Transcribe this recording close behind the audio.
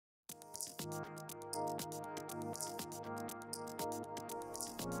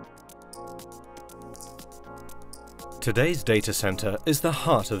Today's data center is the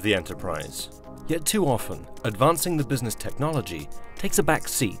heart of the enterprise. Yet too often, advancing the business technology takes a back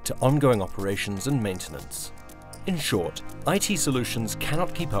seat to ongoing operations and maintenance. In short, IT solutions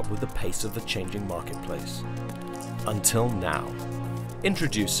cannot keep up with the pace of the changing marketplace. Until now.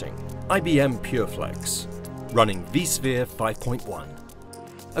 Introducing IBM PureFlex, running vSphere 5.1.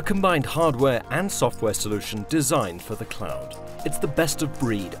 A combined hardware and software solution designed for the cloud. It's the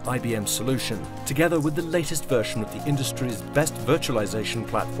best-of-breed IBM solution, together with the latest version of the industry's best virtualization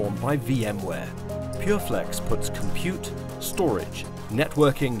platform by VMware. PureFlex puts compute, storage,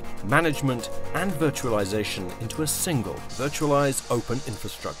 networking, management, and virtualization into a single virtualized open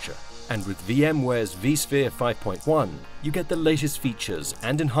infrastructure. And with VMware's vSphere 5.1, you get the latest features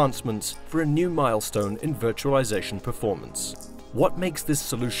and enhancements for a new milestone in virtualization performance. What makes this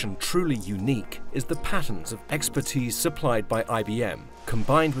solution truly unique is the patterns of expertise supplied by IBM,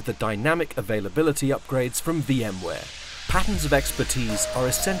 combined with the dynamic availability upgrades from VMware. Patterns of expertise are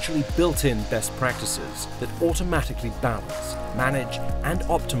essentially built-in best practices that automatically balance, manage, and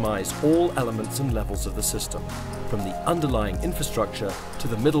optimize all elements and levels of the system, from the underlying infrastructure to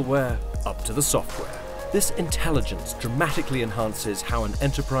the middleware up to the software. This intelligence dramatically enhances how an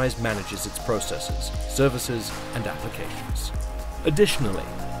enterprise manages its processes, services, and applications. Additionally,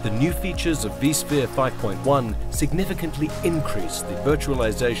 the new features of vSphere 5.1 significantly increase the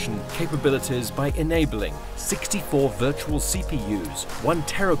virtualization capabilities by enabling 64 virtual CPUs, 1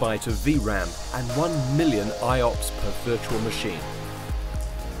 terabyte of VRAM, and 1 million IOPS per virtual machine.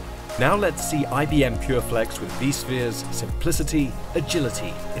 Now let's see IBM PureFlex with vSphere's simplicity,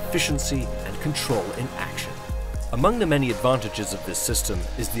 agility, efficiency, and control in action. Among the many advantages of this system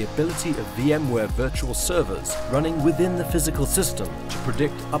is the ability of VMware virtual servers running within the physical system to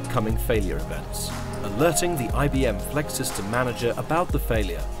predict upcoming failure events, alerting the IBM Flex System Manager about the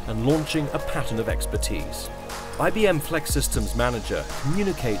failure and launching a pattern of expertise. IBM Flex Systems Manager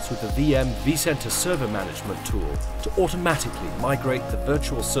communicates with the VM vCenter Server Management tool to automatically migrate the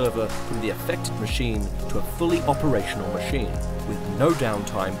virtual server from the affected machine to a fully operational machine with no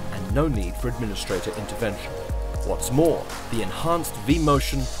downtime and no need for administrator intervention. What's more, the enhanced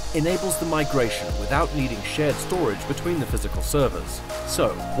vMotion enables the migration without needing shared storage between the physical servers.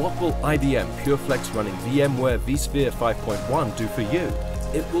 So, what will IBM PureFlex running VMware vSphere 5.1 do for you?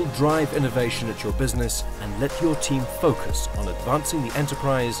 It will drive innovation at your business and let your team focus on advancing the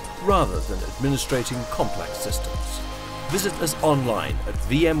enterprise rather than administrating complex systems. Visit us online at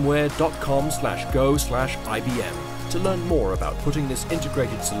vmware.com/go/IBM to learn more about putting this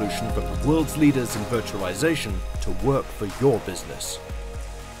integrated solution from the world's leaders in virtualization to work for your business.